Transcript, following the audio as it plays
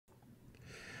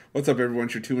What's up, everyone?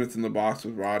 It's your 2 minutes in the box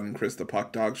with Rod and Chris, the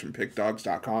Puck Dogs from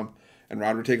PickDogs.com. And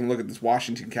Rod, we're taking a look at this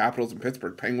Washington Capitals and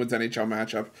Pittsburgh Penguins NHL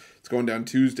matchup. It's going down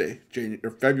Tuesday,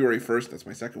 February 1st. That's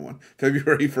my second one.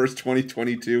 February 1st,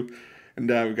 2022. And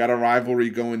we've got a rivalry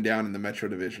going down in the Metro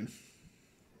Division.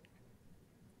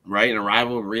 Right, and a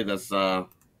rivalry that's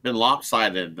been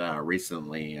lopsided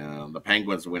recently. The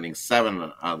Penguins winning 7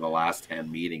 out of the last 10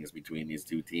 meetings between these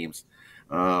two teams.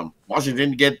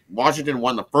 Washington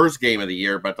won the first game of the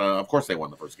year, but of course they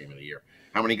won the first game of the year.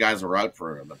 How many guys were out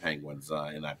for the Penguins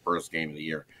in that first game of the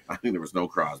year? I think there was no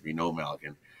Crosby, no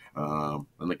Malkin. And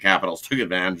the Capitals took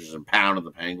advantage and pounded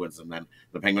the Penguins, and then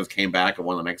the Penguins came back and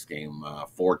won the next game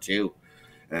 4-2.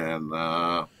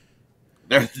 And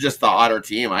they're just the hotter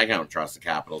team. I don't trust the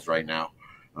Capitals right now.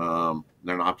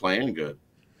 They're not playing good.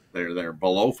 They're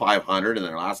below 500 in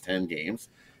their last 10 games,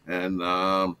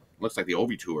 and looks like the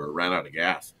Ovi tour ran out of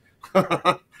gas.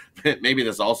 Maybe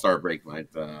this All-Star break might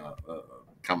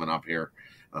coming up here.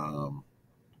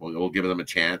 We'll give them a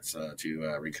chance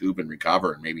to recoup and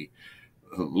recover, and maybe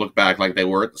look back like they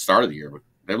were at the start of the year. But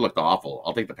they've looked awful.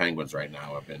 I'll take the Penguins right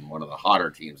now. Have been one of the hotter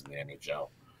teams in the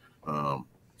NHL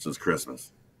since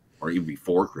Christmas, or even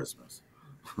before Christmas.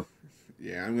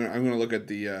 Yeah, I'm gonna look at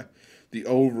the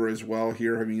over as well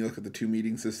here. I mean, you look at the two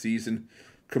meetings this season,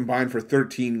 combined for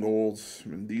 13 goals. I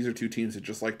mean, these are two teams that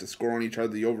just like to score on each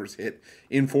other. The overs hit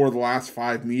in 4 of the last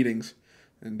 5 meetings,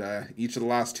 and each of the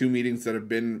last 2 meetings that have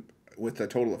been with a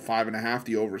total of 5.5,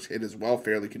 the overs hit as well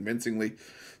fairly convincingly.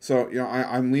 So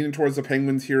I'm leaning towards the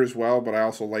Penguins here as well, but I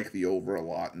also like the over a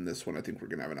lot in this one. I think we're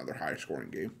gonna have another high scoring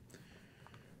game.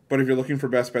 But if you're looking for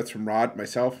best bets from Rod,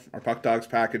 myself, our Puck Dogs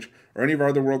package, or any of our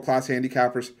other world-class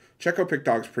handicappers, check out Pick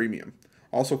Dogs Premium.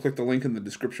 Also, click the link in the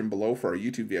description below for our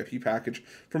YouTube VIP package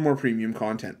for more premium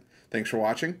content. Thanks for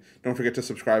watching. Don't forget to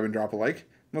subscribe and drop a like.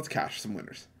 Let's cash some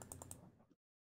winners.